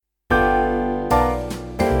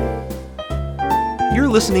You're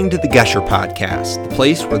listening to the Gesher Podcast, the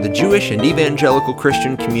place where the Jewish and evangelical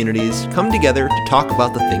Christian communities come together to talk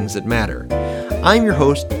about the things that matter. I'm your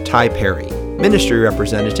host, Ty Perry, ministry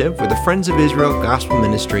representative with the Friends of Israel Gospel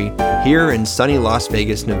Ministry here in sunny Las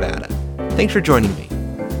Vegas, Nevada. Thanks for joining me.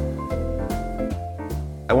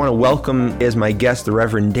 I want to welcome as my guest the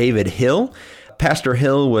Reverend David Hill. Pastor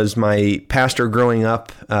Hill was my pastor growing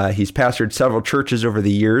up. He's pastored several churches over the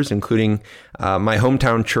years, including my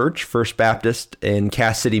hometown church, First Baptist in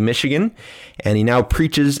Cass City, Michigan, and he now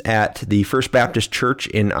preaches at the First Baptist Church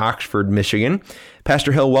in Oxford, Michigan.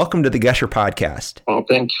 Pastor Hill, welcome to the Gesher Podcast. Well,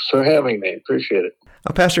 thank you for having me. Appreciate it.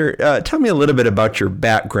 Pastor, tell me a little bit about your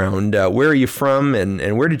background. Where are you from,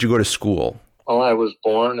 and where did you go to school? Well, I was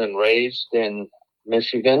born and raised in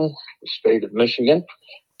Michigan, the state of Michigan.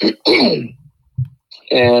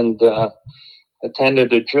 And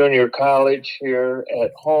attended a junior college here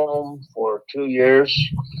at home for 2 years,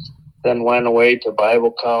 then went away to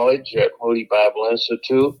Bible college at Moody Bible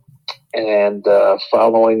Institute, and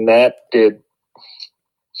following that did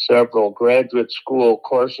several graduate school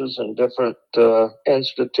courses in different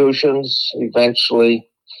institutions, eventually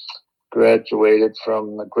graduated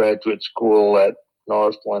from the graduate school at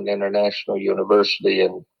Northland International University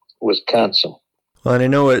in Wisconsin. Well, and I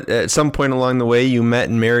know at some point along the way you met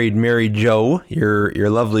and married Mary Jo,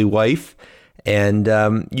 your lovely wife, and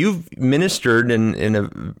you've ministered in a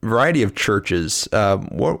variety of churches.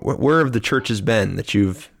 Where have the churches been that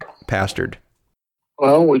you've pastored?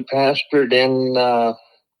 Well, we pastored in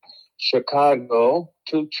Chicago,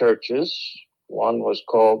 2 churches. One was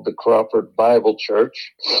called the Crawford Bible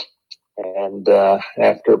Church, and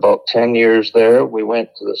after about 10 years there, we went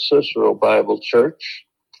to the Cicero Bible Church.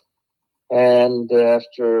 And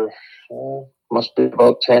after, must be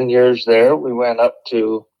about 10 years there, we went up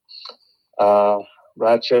to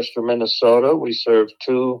Rochester, Minnesota. We served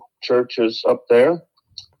 2 churches up there.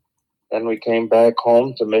 Then we came back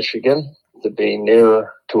home to Michigan to be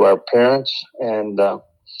nearer to our parents. And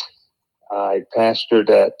I pastored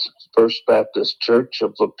at First Baptist Church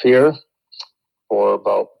of Lapeer for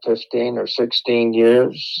about 15 or 16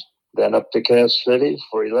 years. Then up to Cass City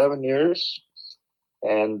for 11 years.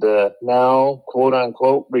 And now, quote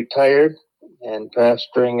unquote, retired and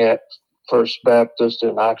pastoring at First Baptist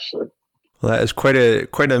in Oxford. Well, that is quite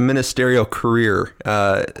a ministerial career,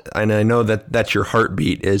 and I know that that's your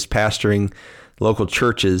heartbeat is pastoring local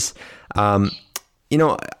churches. I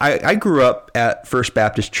grew up at First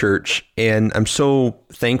Baptist Church, and I'm so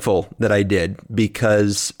thankful that I did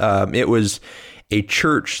because it was a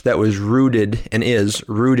church that was rooted and is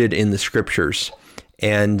rooted in the Scriptures,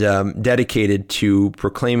 and dedicated to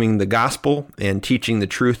proclaiming the gospel and teaching the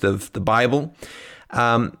truth of the Bible.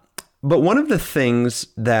 But one of the things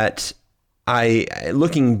that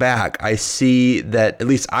looking back, I see that at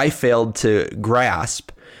least I failed to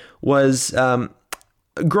grasp was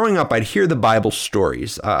growing up, I'd hear the Bible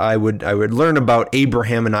stories. I would learn about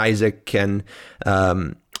Abraham and Isaac and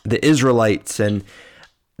the Israelites, and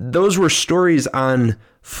those were stories on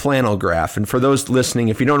flannel graph. And for those listening,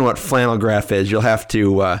 if you don't know what flannel graph is, you'll have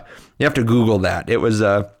to Google that. It was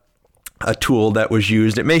a tool that was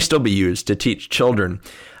used. It may still be used to teach children.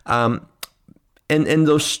 And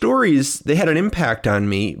those stories, they had an impact on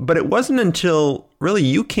me, but it wasn't until really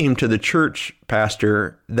you came to the church,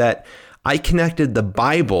 Pastor, that I connected the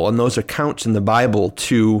Bible and those accounts in the Bible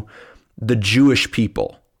to the Jewish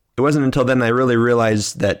people. It wasn't until then I really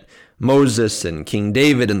realized that Moses and King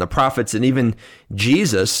David and the prophets and even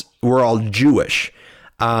Jesus were all Jewish.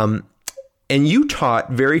 And you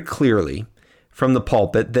taught very clearly from the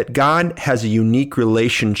pulpit that God has a unique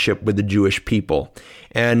relationship with the Jewish people,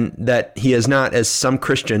 and that he is not, as some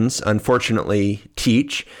Christians unfortunately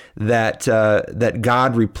teach, that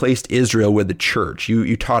God replaced Israel with the church.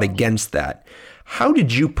 You taught against that. How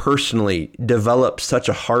did you personally develop such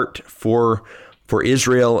a heart for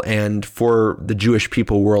Israel and for the Jewish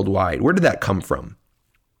people worldwide? Where did that come from?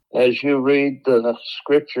 As you read the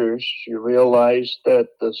scriptures, you realize that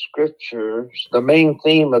the scriptures, the main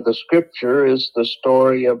theme of the scripture is the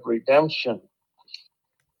story of redemption.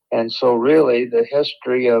 And so really the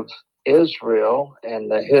history of Israel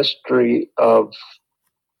and the history of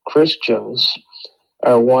Christians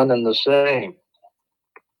are one and the same,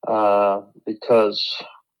 because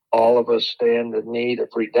all of us stand in need of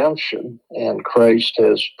redemption, and Christ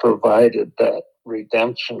has provided that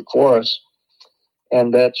redemption for us.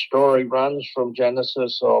 And that story runs from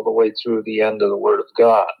Genesis all the way through the end of the Word of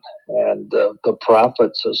God. And the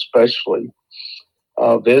prophets, especially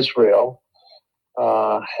of Israel,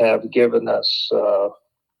 have given us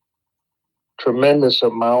tremendous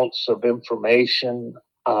amounts of information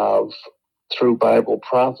through Bible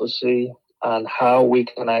prophecy on how we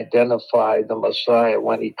can identify the Messiah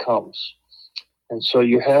when he comes. And so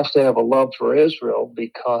you have to have a love for Israel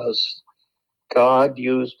because God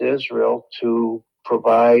used Israel to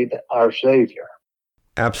provide our Savior.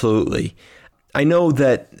 Absolutely. I know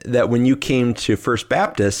that when you came to First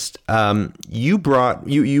Baptist, you brought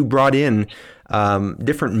in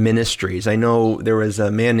different ministries. I know there was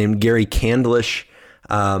a man named Gary Candlish,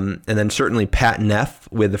 and then certainly Pat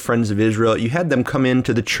Neff with the Friends of Israel. You had them come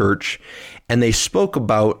into the church, and they spoke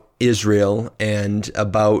about Israel and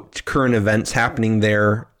about current events happening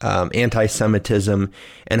there, anti-Semitism,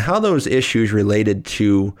 and how those issues related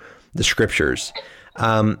to the scriptures.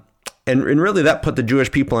 And really that put the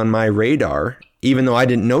Jewish people on my radar, even though I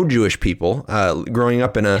didn't know Jewish people. Growing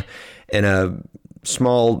up in a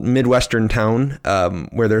small Midwestern town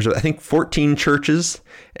where there's, I think, 14 churches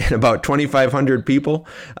and about 2,500 people,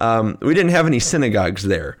 we didn't have any synagogues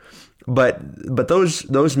there. But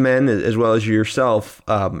those men, as well as yourself,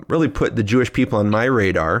 really put the Jewish people on my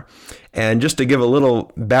radar. And just to give a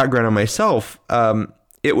little background on myself,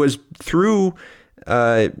 it was through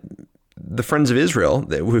the Friends of Israel,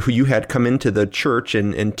 who you had come into the church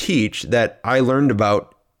and teach, that I learned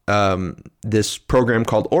about this program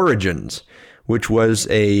called Origins, which was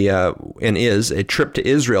and is a trip to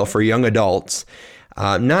Israel for young adults,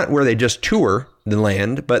 not where they just tour the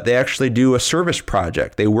land, but they actually do a service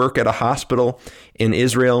project. They work at a hospital in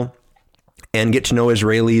Israel and get to know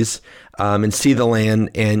Israelis and see the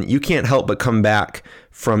land, and you can't help but come back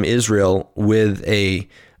from Israel with a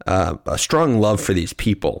strong love for these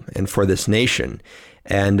people and for this nation.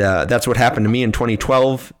 And that's what happened to me in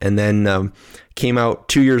 2012, and then came out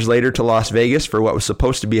 2 years later to Las Vegas for what was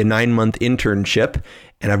supposed to be a 9-month internship,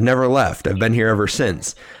 and I've never left. I've been here ever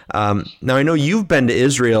since. Now, I know you've been to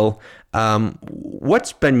Israel.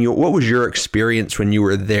 What was your experience when you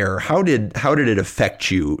were there? How did it affect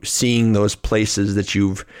you, seeing those places that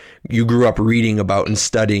you grew up reading about and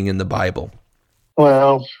studying in the Bible?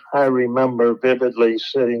 Well, I remember vividly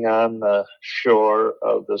sitting on the shore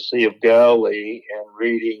of the Sea of Galilee and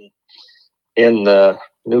reading in the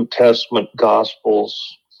New Testament Gospels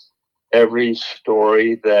every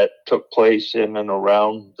story that took place in and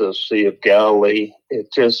around the Sea of Galilee.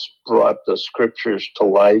 It just brought the scriptures to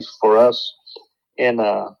life for us in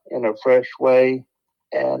a fresh way.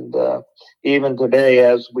 And even today,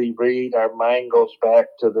 as we read, our mind goes back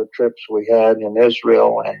to the trips we had in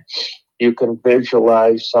Israel, and you can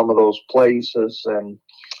visualize some of those places, and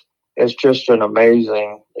it's just an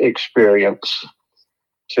amazing experience.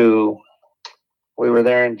 We were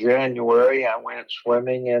there in January. I went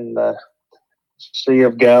swimming in the Sea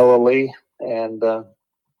of Galilee, and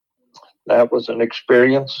that was an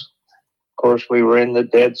experience. Of course, we were in the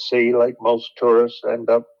Dead Sea, like most tourists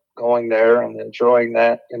end up going there and enjoying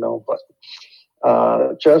that, but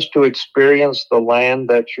just to experience the land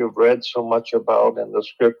that you've read so much about in the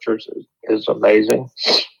scriptures is amazing.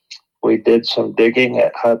 We did some digging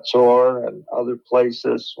at Hatzor and other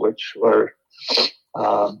places which were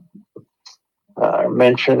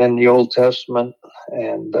mentioned in the Old Testament,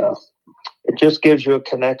 and it just gives you a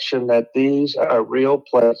connection that these are real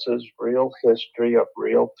places, real history of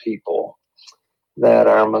real people, that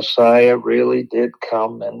our Messiah really did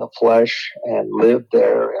come in the flesh and lived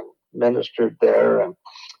there and ministered there and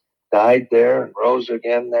died there and rose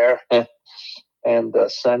again there and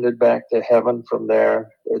ascended back to heaven from there.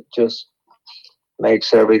 It just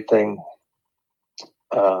makes everything,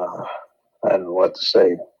 I don't know what to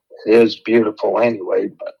say. It is beautiful anyway,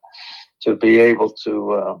 but to be able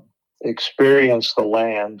to experience the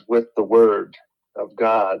land with the Word of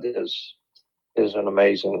God is an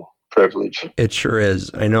amazing privilege. It sure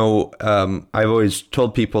is. I know I've always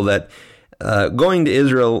told people that going to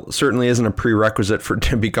Israel certainly isn't a prerequisite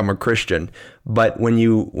to become a Christian, but when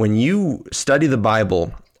you study the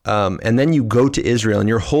Bible and then you go to Israel and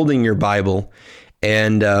you're holding your Bible,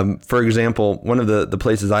 and for example, one of the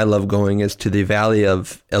places I love going is to the Valley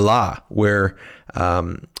of Elah, where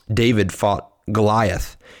David fought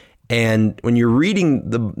Goliath. And when you're reading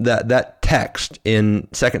that text in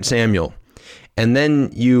 2 Samuel, and then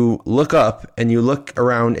you look up and you look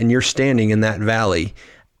around and you're standing in that valley,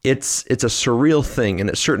 it's a surreal thing, and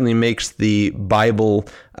it certainly makes the Bible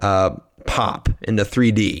pop into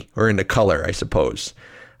 3D or into color, I suppose.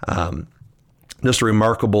 Just a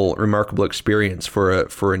remarkable experience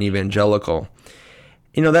for an evangelical.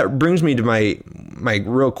 That brings me to my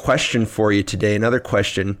real question for you today, another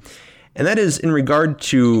question, and that is in regard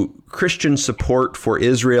to Christian support for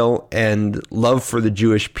Israel and love for the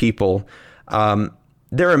Jewish people.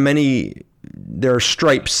 There are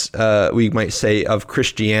stripes, we might say, of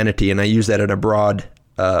Christianity, and I use that in a broad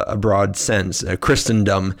a broad sense,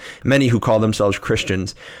 Christendom, many who call themselves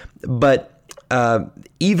Christians, but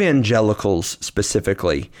evangelicals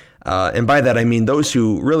specifically, and by that I mean those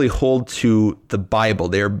who really hold to the Bible.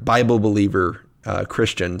 They're Bible believer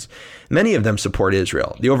Christians. Many of them support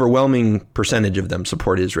Israel. The overwhelming percentage of them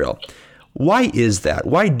support Israel. Why is that?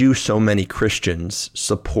 Why do so many Christians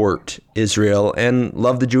support Israel and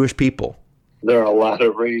love the Jewish people? There are a lot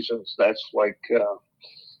of reasons. That's like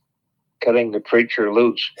cutting the preacher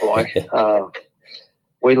loose, boy.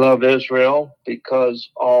 We love Israel because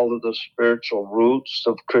all of the spiritual roots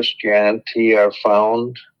of Christianity are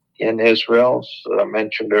found in Israel, as I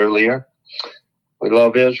mentioned earlier. We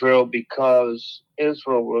love Israel because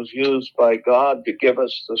Israel was used by God to give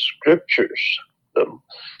us the scriptures. The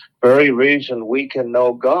very reason we can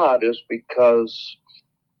know God is because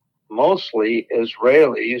mostly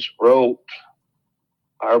Israelis wrote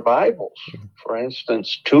our Bibles. For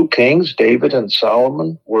instance, 2 kings, David and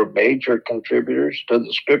Solomon, were major contributors to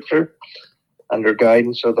the scripture under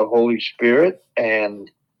guidance of the Holy Spirit,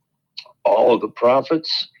 and all of the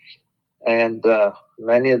prophets and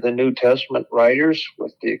many of the New Testament writers,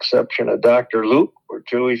 with the exception of Dr. Luke, were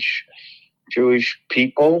Jewish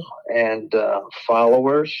people and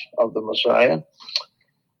followers of the Messiah.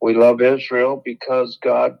 We love Israel because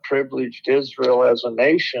God privileged Israel as a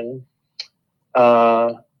nation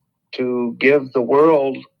to give the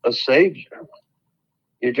world a Savior.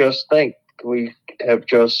 You just think, we have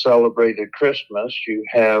just celebrated Christmas. You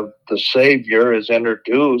have the Savior is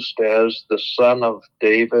introduced as the son of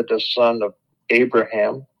David, a son of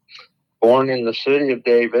Abraham, born in the city of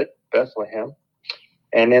David, Bethlehem,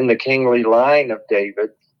 and in the kingly line of David.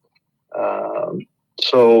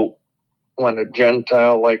 So when a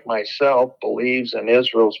Gentile like myself believes in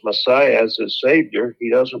Israel's Messiah as his Savior, he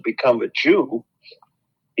doesn't become a Jew.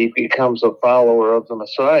 He becomes a follower of the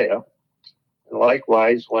Messiah. And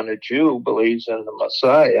likewise, when a Jew believes in the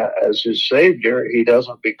Messiah as his Savior, he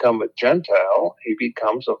doesn't become a Gentile. He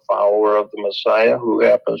becomes a follower of the Messiah who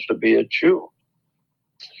happens to be a Jew.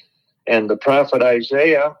 And the prophet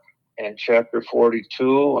Isaiah in chapter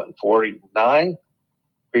 42 and 49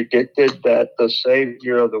 predicted that the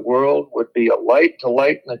Savior of the world would be a light to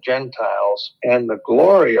lighten the Gentiles and the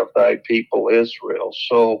glory of thy people Israel.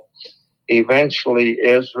 So eventually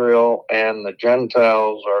Israel and the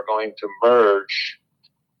Gentiles are going to merge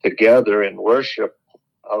together in worship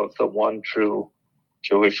of the one true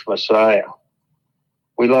Jewish Messiah.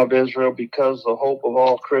 We love Israel because the hope of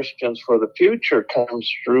all Christians for the future comes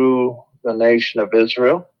through the nation of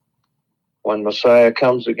Israel. When Messiah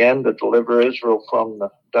comes again to deliver Israel from the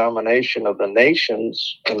domination of the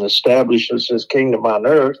nations and establishes his kingdom on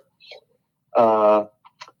earth,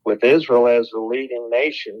 with Israel as the leading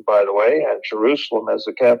nation, by the way, and Jerusalem as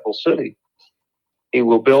the capital city, he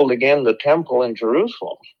will build again the temple in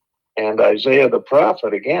Jerusalem. And Isaiah the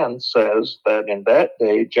prophet again says that in that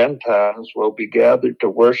day, Gentiles will be gathered to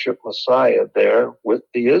worship Messiah there with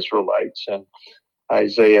the Israelites in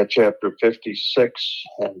Isaiah chapter 56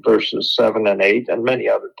 and verses 7 and 8, and many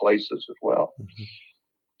other places as well. Mm-hmm.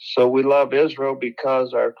 So we love Israel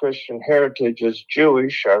because our Christian heritage is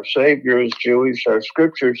Jewish, our Savior is Jewish, our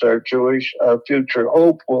scriptures are Jewish, our future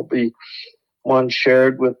hope will be one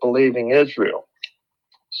shared with believing Israel.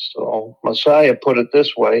 So Messiah put it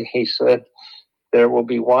this way. He said, there will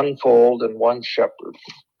be one fold and one shepherd.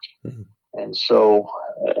 Mm-hmm. And so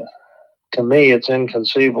to me, it's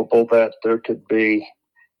inconceivable that there could be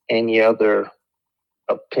any other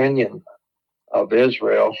opinion of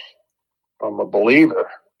Israel from a believer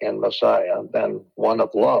in Messiah than one of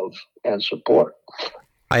love and support.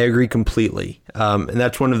 I agree completely. And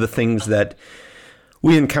that's one of the things that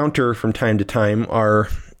we encounter from time to time are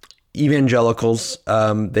evangelicals.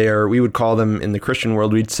 We would call them in the Christian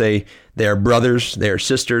world, we'd say they are brothers, they are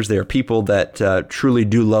sisters, they are people that truly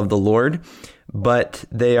do love the Lord, but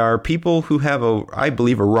they are people who have, I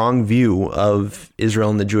believe, a wrong view of Israel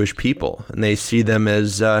and the Jewish people. And they see them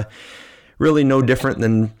as really no different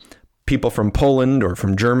than people from Poland or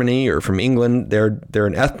from Germany or from England. They're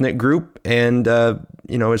an ethnic group, and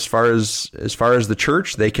as far as the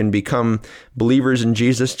church, they can become believers in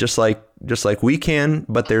Jesus just like we can.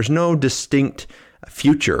 But there's no distinct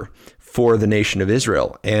future for the nation of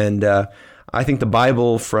Israel. And I think the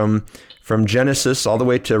Bible from Genesis all the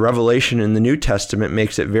way to Revelation in the New Testament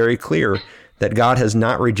makes it very clear that God has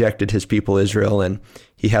not rejected his people Israel, and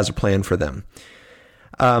he has a plan for them.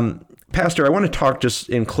 Pastor, I want to talk just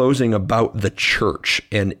in closing about the church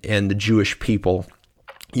and the Jewish people.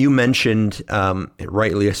 You mentioned,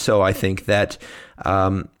 rightly so, I think, that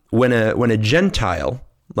when a Gentile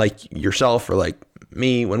like yourself or like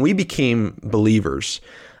me, when we became believers,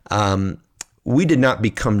 we did not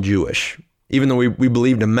become Jewish. Even though we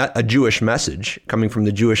believed a Jewish message coming from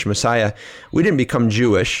the Jewish Messiah, we didn't become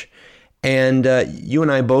Jewish. And you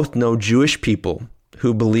and I both know Jewish people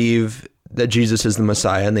who believe that Jesus is the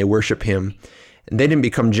Messiah and they worship him. And they didn't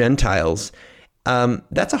become Gentiles.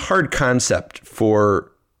 That's a hard concept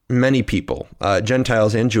for many people,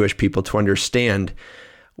 Gentiles and Jewish people, to understand.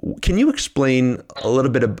 Can you explain a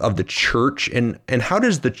little bit of the church and how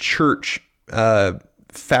does the church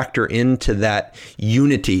factor into that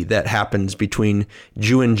unity that happens between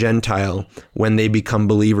Jew and Gentile when they become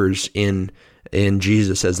believers in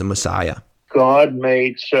Jesus as the Messiah? God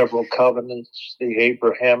made several covenants, the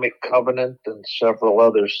Abrahamic covenant and several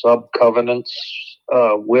other sub-covenants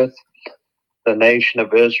with the nation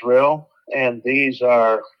of Israel. And these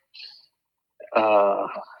are,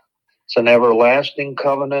 it's an everlasting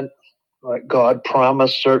covenant. God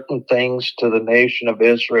promised certain things to the nation of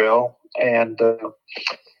Israel, and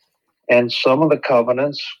some of the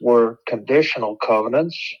covenants were conditional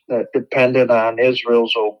covenants that depended on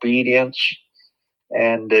Israel's obedience.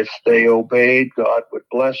 And if they obeyed, God would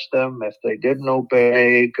bless them. If they didn't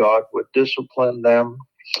obey, God would discipline them.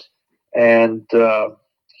 And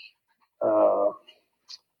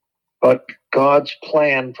but God's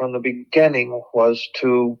plan from the beginning was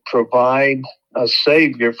to provide a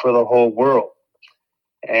Savior for the whole world.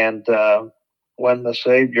 And when the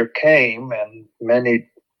Savior came, and many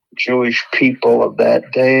Jewish people of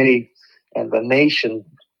that day and the nation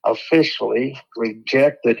officially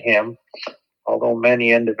rejected him, although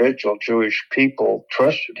many individual Jewish people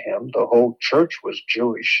trusted him, the whole church was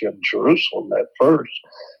Jewish in Jerusalem at first.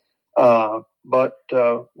 But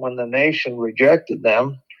when the nation rejected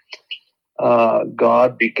them,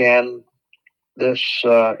 God began this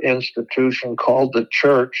institution called the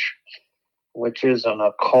church, which isn't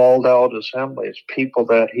a called out assembly. It's people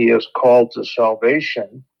that he has called to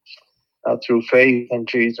salvation through faith in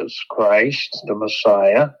Jesus Christ, the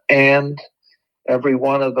Messiah. And every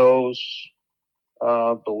one of those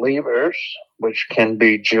believers, which can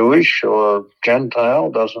be Jewish or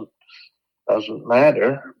Gentile, doesn't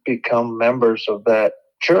matter, become members of that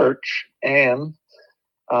church and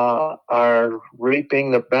are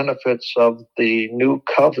reaping the benefits of the new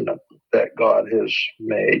covenant that God has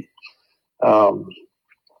made.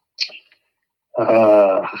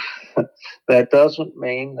 That doesn't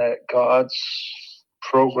mean that God's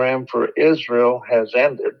program for Israel has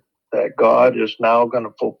ended, that God is now going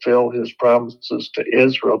to fulfill his promises to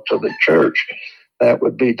Israel, to the church. That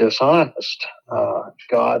would be dishonest.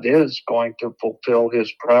 God is going to fulfill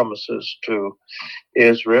his promises to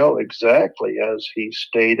Israel exactly as he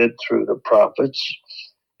stated through the prophets,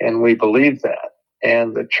 and we believe that.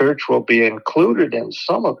 And the church will be included in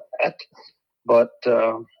some of that, but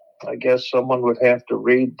I guess someone would have to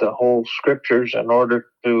read the whole scriptures in order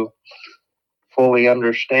to fully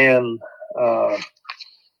understand how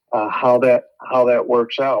that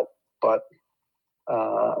works out. But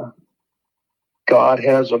God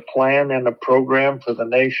has a plan and a program for the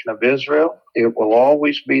nation of Israel. It will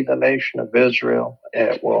always be the nation of Israel.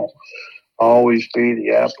 It will always be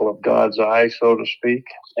the apple of God's eye, so to speak.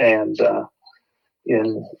 And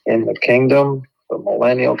in the kingdom, the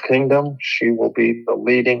millennial kingdom, she will be the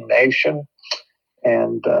leading nation.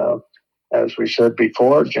 And as we said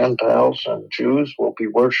before, Gentiles and Jews will be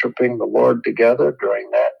worshiping the Lord together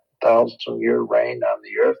during that 1,000-year reign on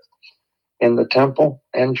the earth in the temple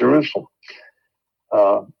and Jerusalem.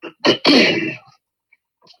 So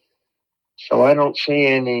I don't see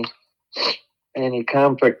any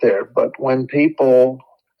conflict there. But when people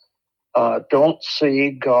don't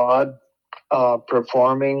see God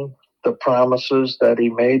performing the promises that he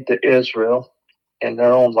made to Israel in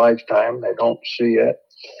their own lifetime, they don't see it,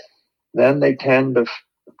 then they tend to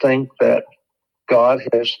think that God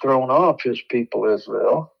has thrown off his people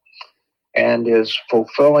Israel and is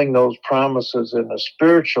fulfilling those promises in a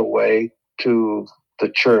spiritual way to the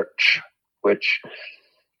church, which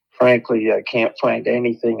frankly I can't find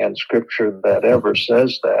anything in scripture that ever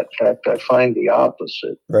says that. In fact, I find the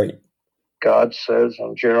opposite. Right. God says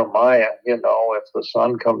in Jeremiah, if the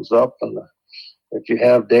sun comes up and if you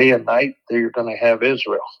have day and night, you're going to have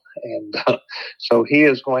Israel. And so he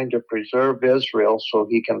is going to preserve Israel so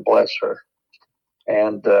he can bless her.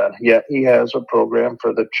 And yet he has a program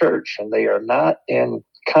for the church, and they are not in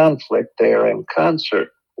conflict. They are in concert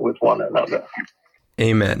with one another.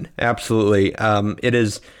 Amen. Absolutely. It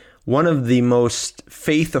is one of the most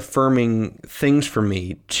faith-affirming things for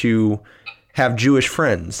me to have Jewish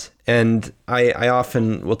friends. And I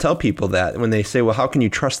often will tell people that when they say, well, how can you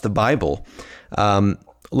trust the Bible?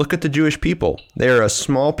 Look at the Jewish people. They are a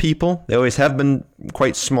small people. They always have been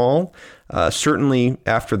quite small. Certainly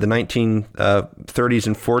after the 1930s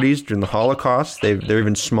and 40s during the Holocaust, they're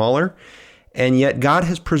even smaller. And yet God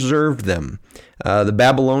has preserved them. The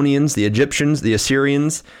Babylonians, the Egyptians, the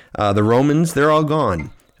Assyrians, the Romans, they're all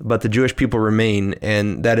gone. But the Jewish people remain,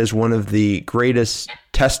 and that is one of the greatest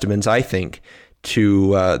testaments, I think,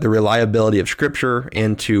 to the reliability of Scripture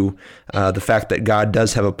and to the fact that God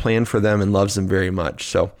does have a plan for them and loves them very much.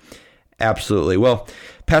 So, absolutely. Well,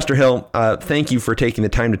 Pastor Hill, thank you for taking the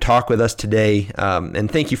time to talk with us today, and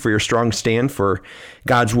thank you for your strong stand for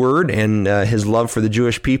God's Word and His love for the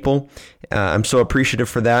Jewish people. I'm so appreciative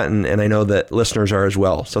for that, and I know that listeners are as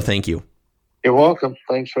well. So thank you. You're welcome.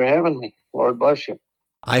 Thanks for having me. Lord bless you.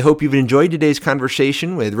 I hope you've enjoyed today's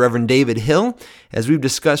conversation with Reverend David Hill as we've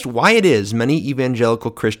discussed why it is many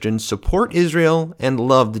evangelical Christians support Israel and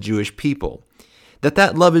love the Jewish people.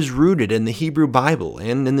 That love is rooted in the Hebrew Bible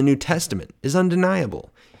and in the New Testament is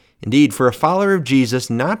undeniable. Indeed, for a follower of Jesus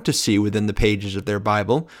not to see within the pages of their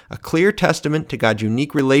Bible a clear testament to God's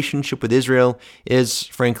unique relationship with Israel is,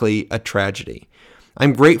 frankly, a tragedy.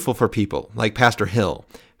 I'm grateful for people like Pastor Hill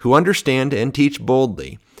who understand and teach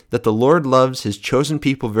boldly that the Lord loves His chosen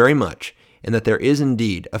people very much and that there is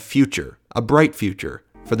indeed a future, a bright future,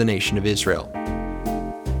 for the nation of Israel.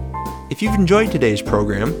 If you've enjoyed today's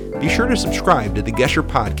program, be sure to subscribe to the Gesher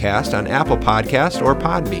Podcast on Apple Podcast or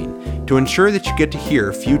Podbean to ensure that you get to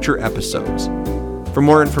hear future episodes. For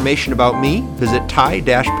more information about me, visit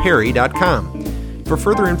ty-perry.com. For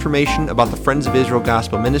further information about the Friends of Israel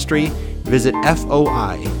Gospel Ministry, visit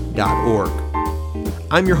foi.org.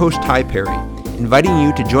 I'm your host, Ty Perry, inviting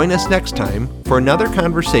you to join us next time for another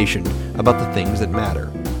conversation about the things that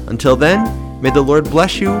matter. Until then, may the Lord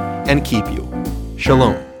bless you and keep you.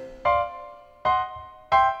 Shalom.